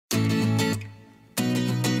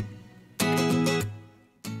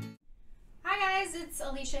guys, it's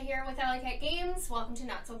Alicia here with Alley Cat Games. Welcome to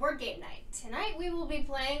Not So Board Game Night. Tonight we will be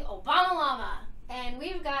playing Obama Llama, and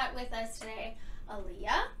we've got with us today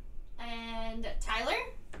Aaliyah and Tyler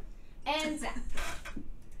and Zach.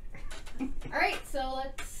 Alright, so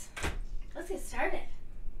let's get started.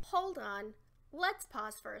 Hold on. Let's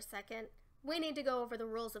pause for a second. We need to go over the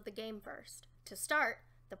rules of the game first. To start,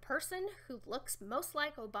 the person who looks most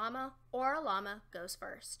like Obama or a llama goes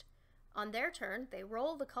first. On their turn, they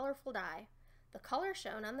roll the colorful die. The color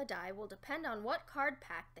shown on the die will depend on what card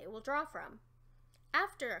pack they will draw from.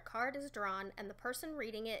 After a card is drawn and the person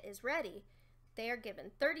reading it is ready, they are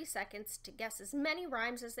given 30 seconds to guess as many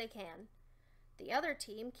rhymes as they can. The other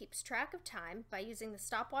team keeps track of time by using the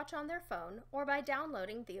stopwatch on their phone or by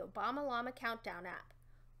downloading the Obama Llama Countdown app.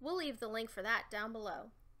 We'll leave the link for that down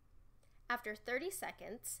below. After 30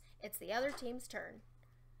 seconds, it's the other team's turn.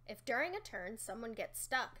 If during a turn someone gets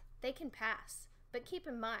stuck, they can pass, but keep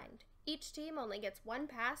in mind, each team only gets one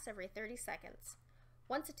pass every 30 seconds.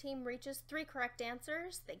 Once a team reaches 3 correct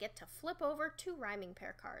answers, they get to flip over 2 rhyming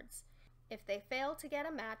pair cards. If they fail to get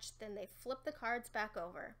a match, then they flip the cards back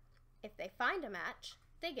over. If they find a match,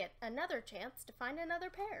 they get another chance to find another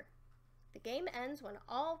pair. The game ends when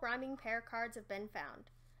all rhyming pair cards have been found.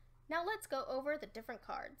 Now let's go over the different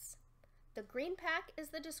cards. The green pack is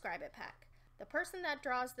the Describe It pack. The person that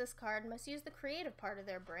draws this card must use the creative part of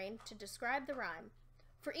their brain to describe the rhyme.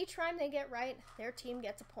 For each rhyme they get right, their team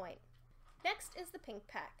gets a point. Next is the pink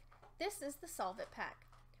pack. This is the Solve It pack.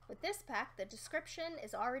 With this pack, the description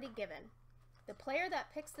is already given. The player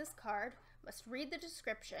that picks this card must read the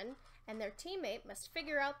description, and their teammate must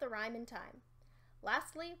figure out the rhyme in time.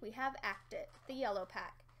 Lastly, we have Act It, the yellow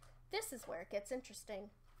pack. This is where it gets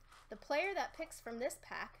interesting. The player that picks from this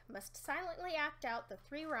pack must silently act out the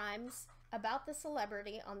 3 rhymes about the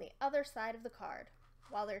celebrity on the other side of the card,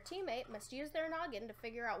 while their teammate must use their noggin to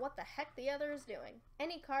figure out what the heck the other is doing.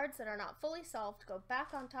 Any cards that are not fully solved go back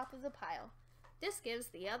on top of the pile. This gives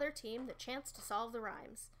the other team the chance to solve the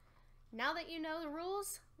rhymes. Now that you know the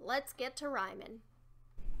rules, let's get to rhyming.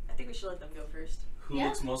 I think we should let them go first. Who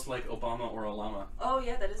looks most like Obama or a llama? Oh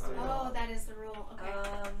yeah, that is the rule. Oh, that is the rule. Okay.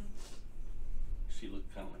 She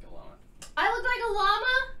looked kind of like a llama. I look like a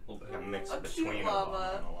llama? A little bit. A mix A between cute a llama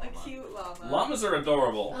llama. and a llama. A cute llama. Llamas are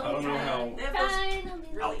adorable. Oh, I don't know yeah. how. They have those Fine.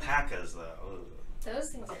 really Alpacas, though. Those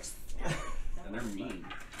things are... And they're mean.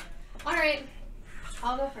 Alright,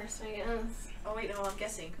 I'll go first, I guess. Oh wait, no, I'm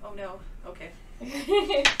guessing. Oh no. Okay.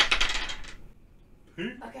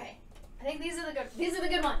 Okay, I think these are the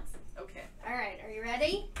good ones. Okay. Alright, are you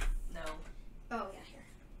ready? No. Oh, yeah, here.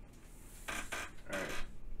 Alright.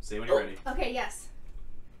 Say when you're ready. Okay, yes.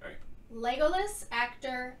 Alright. Legolas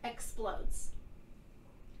actor explodes.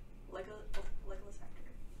 Legolas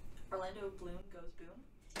actor. Orlando Bloom goes boom.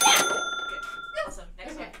 Yes! Okay. Awesome.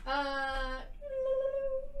 Next Okay.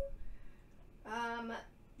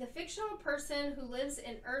 The fictional person who lives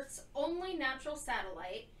in Earth's only natural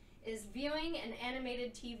satellite is viewing an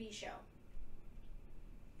animated TV show.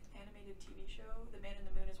 Animated TV show. The Man in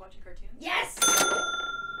the Moon is watching cartoons. Yes!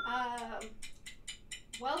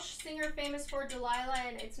 Welsh singer famous for Delilah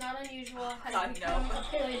and It's Not Unusual has God, become no. a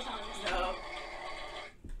paleontologist. No.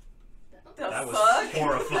 The That was fuck?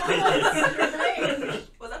 horrifying.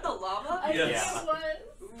 Was that the llama? I think Yes. it was.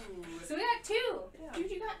 Ooh. So we got 2. Yeah. Dude,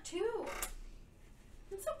 you got 2.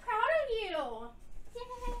 I'm so proud of you. Yay!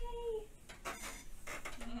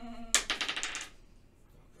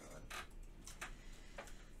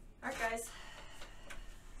 Alright, guys.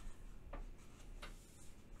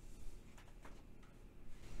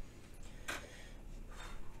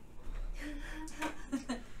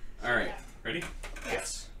 Alright. Ready?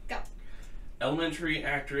 Yes. Go. Elementary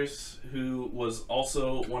actress who was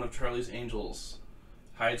also one of Charlie's Angels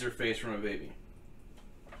hides her face from a baby.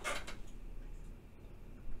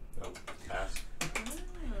 Nope. Pass.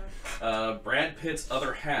 Brad Pitt's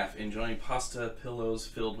other half enjoying pasta pillows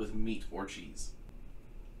filled with meat or cheese.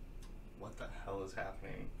 What the hell is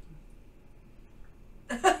happening?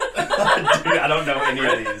 Dude, I don't know any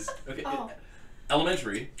of these. Okay. Oh.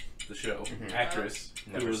 Elementary, the show, Mhm. actress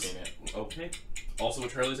Never who was seen it. okay. Also a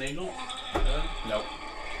Charlie's Angel. Nope.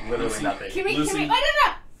 Literally Lucy. nothing. Can we? Lucy. Wait,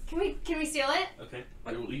 no. Can we steal it? Okay.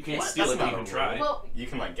 You can't What? steal That's it, but not you a can try. rule. Well, You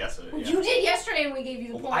can like guess it. Yeah. you did yesterday and we gave you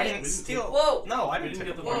the Well, point. I didn't steal. Whoa. No, I We didn't didn't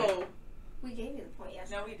take get the the point. Whoa. We gave you the point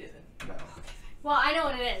yesterday. No, we didn't. No. Well, I know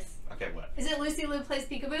what it is. Okay, what? Is it Lucy Liu plays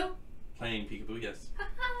Peekaboo? Playing peekaboo, yes.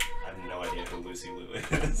 I have no idea who Lucy Liu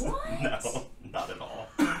is. What? No, not at all.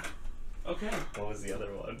 Okay. What was the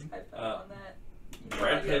other one? I fell on that.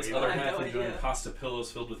 Brad Pitt's Yeah, other I have half no enjoying idea. pasta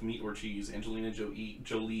pillows filled with meat or cheese. Angelina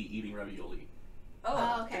Jolie eating ravioli.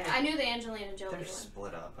 Oh, okay. I knew the Angelina Jolie They're one.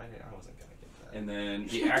 split up. I wasn't gonna get And then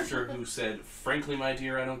the actor who said, "Frankly, my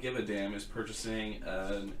dear, I don't give a damn," is purchasing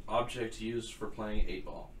an object used for playing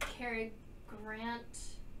 8-ball. Cary Grant.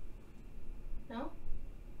 No?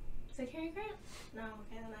 Is it Cary Grant? No,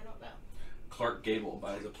 okay, then I don't know. Clark Gable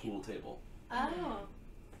buys a pool table. Oh.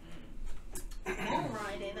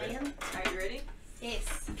 Alrighty then. Are you ready?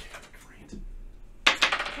 Yes. Grant.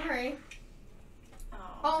 Sorry.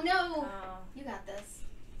 Oh no! You got this.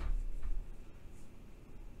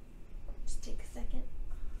 Just take a second.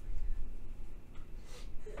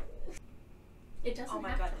 It doesn't Oh my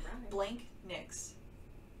have god. to rhyme. Blank Nix.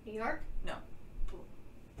 New York?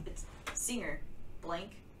 It's singer.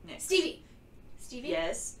 Blank Nix. Stevie! Stevie?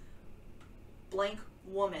 Yes. Blank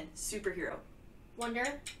woman. Superhero.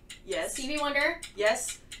 Wonder? Yes. Stevie Wonder?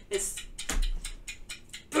 Yes. It's.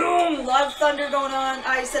 Boom! A lot of thunder going on.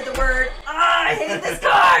 I said the word. I hate this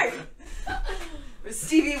card!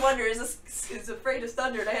 Stevie Wonder is afraid of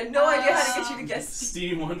thunder, and I had no idea how to get you to guess.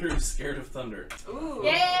 Stevie Wonder is scared of thunder. Ooh.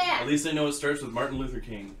 Yeah! At least I know it starts with Martin Luther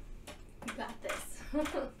King. You got this.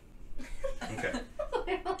 Okay.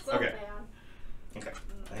 I'm so Okay. bad. Okay.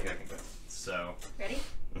 I think I can go. So. Ready?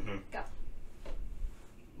 Mm-hmm. Go.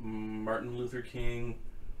 Martin Luther King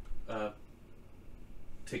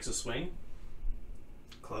takes a swing.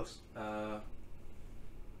 Close. I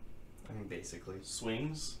mean, basically.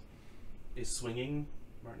 Swings. Is swinging.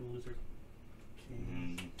 Martin Luther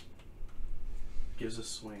King gives a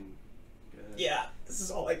swing. Yeah, this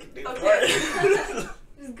is all I can do. Okay.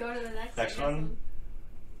 Just go to the next Next one.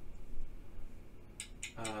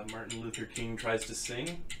 Martin Luther King tries to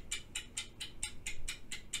sing.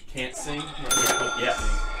 Can't sing.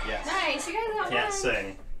 Yes. Yes. Nice, you guys got Can't one.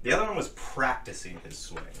 sing. The other one was practicing his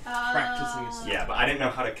swing. Practicing his Yeah, but I didn't know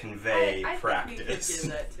how to convey I practice. think we could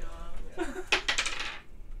give that to him.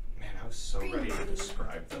 Man, I was so ready to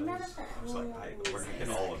describe those. None of I was like, we're gonna get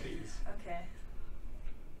all of these. Okay.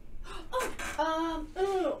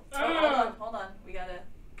 Ooh. Hold on. We gotta.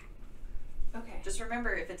 Okay. Just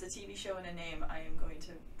remember, if it's a TV show and a name, I am going to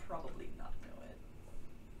probably not know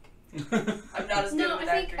it. I'm not as good No, with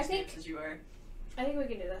I think- actors' names as you are. I think we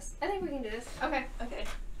can do this. Okay. Okay.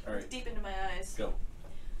 All right, Deep into my eyes. go.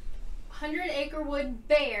 100 Acre Wood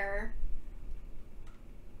Bear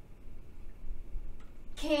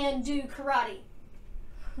can do karate.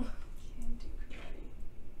 Can do karate.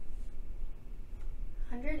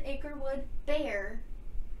 100 Acre Wood Bear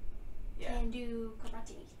Yeah. can do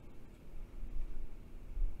karate.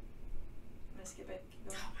 I'm gonna skip it. Keep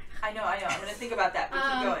going. I know. I'm gonna think about that, but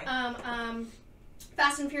keep going.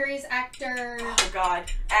 Fast and Furious actor, Oh god.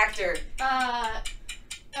 Actor.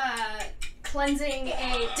 cleansing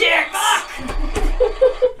a Dick!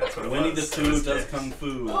 That's what it Winnie was. the It was Pooh does dicks. kung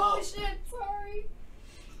fu. Oh shit, sorry.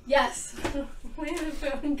 Yes. Winnie the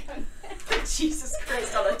Pooh and Kung Fu. Jesus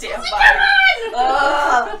Christ on a damn Oh my fire.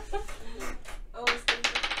 God! Oh, it's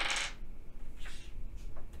getting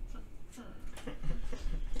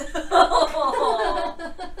Oh.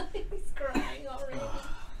 He's crying already.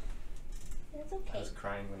 That's I okay. was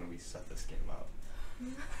crying when we set this game up.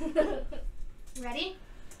 Ready?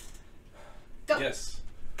 Go. Yes.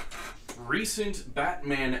 Recent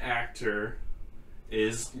Batman actor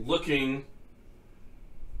is looking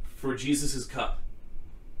for Jesus' cup.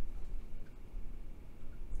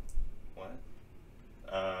 What?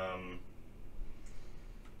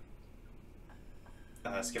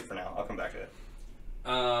 Skip for now. I'll come back to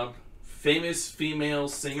it. Famous female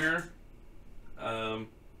singer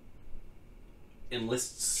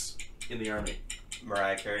enlists in the army.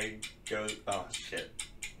 Mariah Carey goes. Oh shit.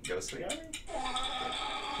 Goes to the army?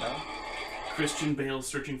 No. Christian Bale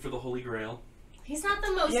searching for the Holy Grail. He's not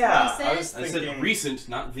the most Yeah, I recent. was I thinking. said recent,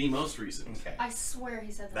 not the most recent. Okay. I swear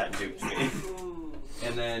he said That most duped recent. me. Ooh.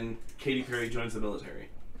 And then Katy Perry joins the military.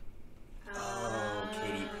 Oh,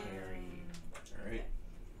 Katy Perry. All right,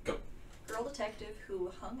 go. Girl detective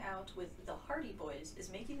who hung out with the Hardy Boys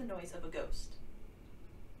is making the noise of a ghost.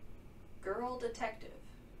 Girl detective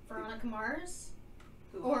Veronica Mars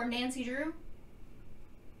who or Nancy Drew.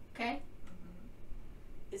 Okay.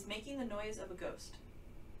 is making the noise of a ghost.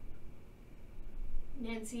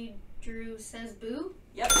 Nancy Drew says boo.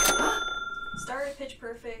 Yep. Star of Pitch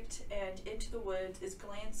Perfect and Into the Woods is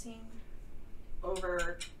glancing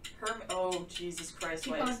over Herman. Oh, Jesus Christ,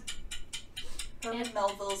 Keep Weiss. going. Herman And-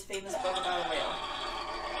 Melville's famous book about a whale.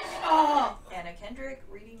 Oh, Anna Kendrick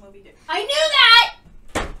reading Moby Dick. I knew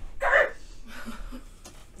that.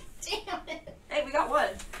 Damn it. Hey, we got one.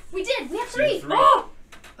 We did. We have So you three. have three. Oh.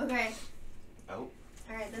 Okay. Oh.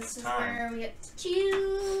 All right. This is Time. where we get to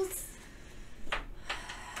choose.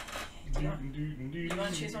 Do you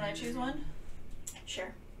want to choose one? I choose one?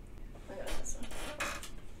 Sure. I got this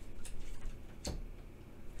one.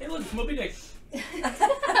 Hey, look, Moby Dick.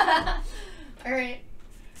 Alright. I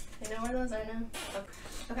know where those are now.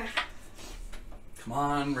 Okay. Come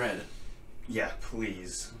on, red. Yeah,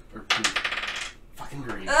 please. Or pink. Fucking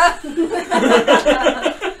green.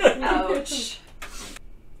 Ouch.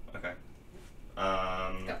 Okay.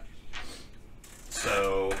 Go.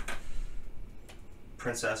 So,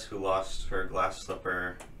 princess who lost her glass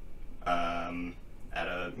slipper at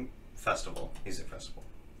a festival, music festival.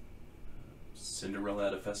 Cinderella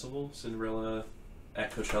at a festival? Cinderella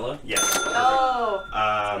at Coachella? Yeah. Oh. That's what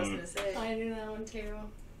I was gonna say. I knew that one too.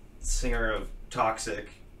 Singer of Toxic,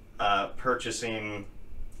 purchasing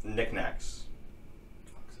knickknacks.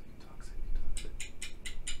 Toxic.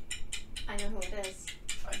 I know who it is.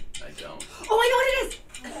 I don't. Oh, I know what it is!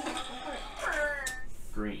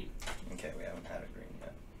 Green. Okay, we haven't had a green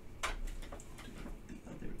yet.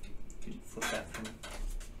 Could you flip that for me?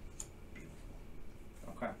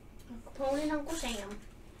 Okay. Tony and Uncle Sam.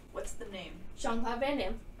 What's the name? Jean-Claude Van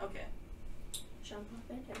Damme. Okay. Jean-Claude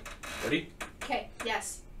Van Damme. Ready? Okay,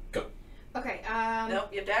 yes. Go. Okay, Nope,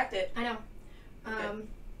 you have to act it. I know. Okay.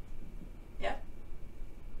 Yeah.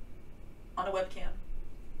 On a webcam.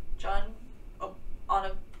 John, on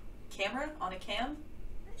a camera? On a cam?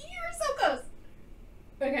 You're so close.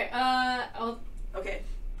 Okay, I'll... Okay.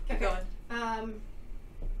 Keep Okay. going.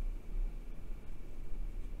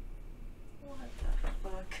 What the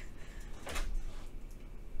fuck?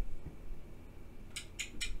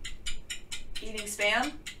 Eating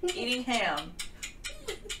spam? Eating ham.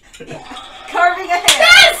 Carving a ham.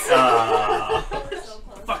 Yes! Uh, We're so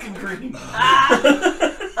close. Fucking green. That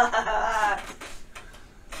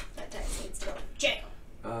text needs to go to jail.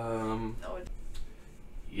 No,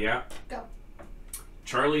 Yeah. Go.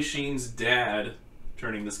 Charlie Sheen's dad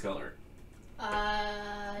turning this color.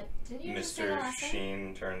 Didn't you just say the Mr. last name?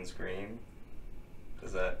 Sheen turns green.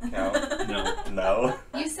 Does that count? No. No.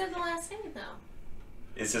 You said the last name, though.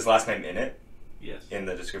 Is his last name in it? Yes. In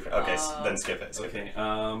the description? Okay, then skip it. Skip it.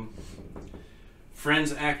 Okay.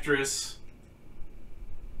 Friends actress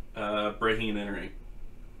breaking and entering.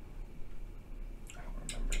 I don't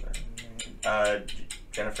remember their name.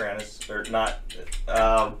 Jennifer Aniston, or not.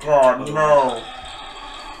 Oh God, no.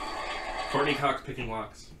 Courtney Cox picking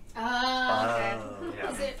locks. Okay.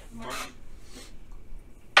 yeah. Is it?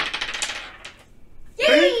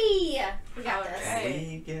 Yay! We got this. Can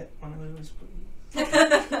we get one of those, please?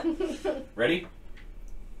 Ready?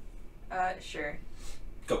 Sure.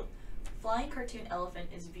 Go. Flying cartoon elephant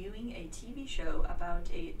is viewing a TV show about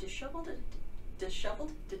a disheveled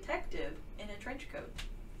detective in a trench coat.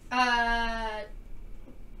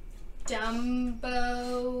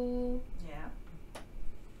 Dumbo. Yeah.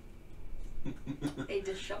 A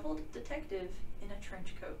disheveled detective in a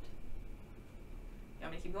trench coat. You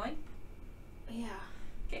want me to keep going? Yeah.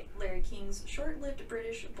 Okay. Larry King's short-lived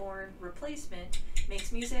British-born replacement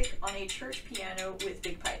makes music on a church piano with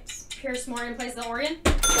big pipes. Pierce Morgan plays the organ.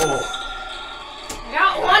 Oh. I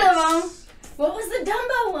got one of them. What was the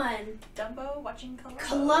Dumbo one? Dumbo watching Columbo.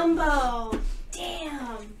 Columbo.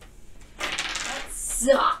 Damn. That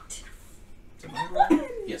sucked. Am I wrong?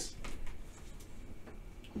 Yes.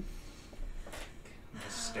 I'm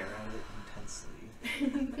gonna stare at it intensely.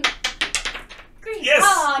 Green. Yes!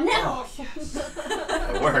 Oh, no.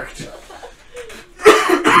 It worked.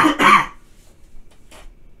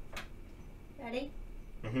 Ready?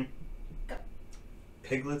 Mm-hmm. Go.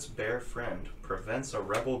 Piglet's bear friend prevents a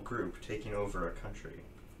rebel group taking over a country.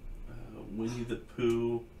 Winnie the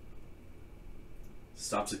Pooh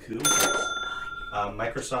stops a coup.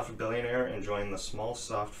 Microsoft billionaire enjoying the small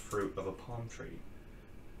soft fruit of a palm tree.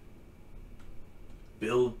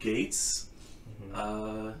 Bill Gates. Mhm.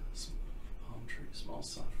 Palm tree. Small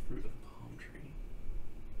soft fruit of a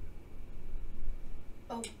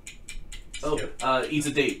palm tree. Oh. Eats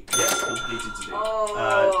a date. Yes. Bill Gates eats a date.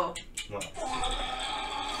 Oh. Well,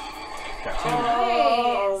 got two.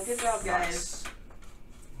 Oh. Nice. Good job, guys. Nice.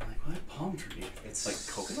 I'm like, what? Palm tree? It's Like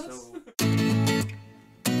coconuts? so-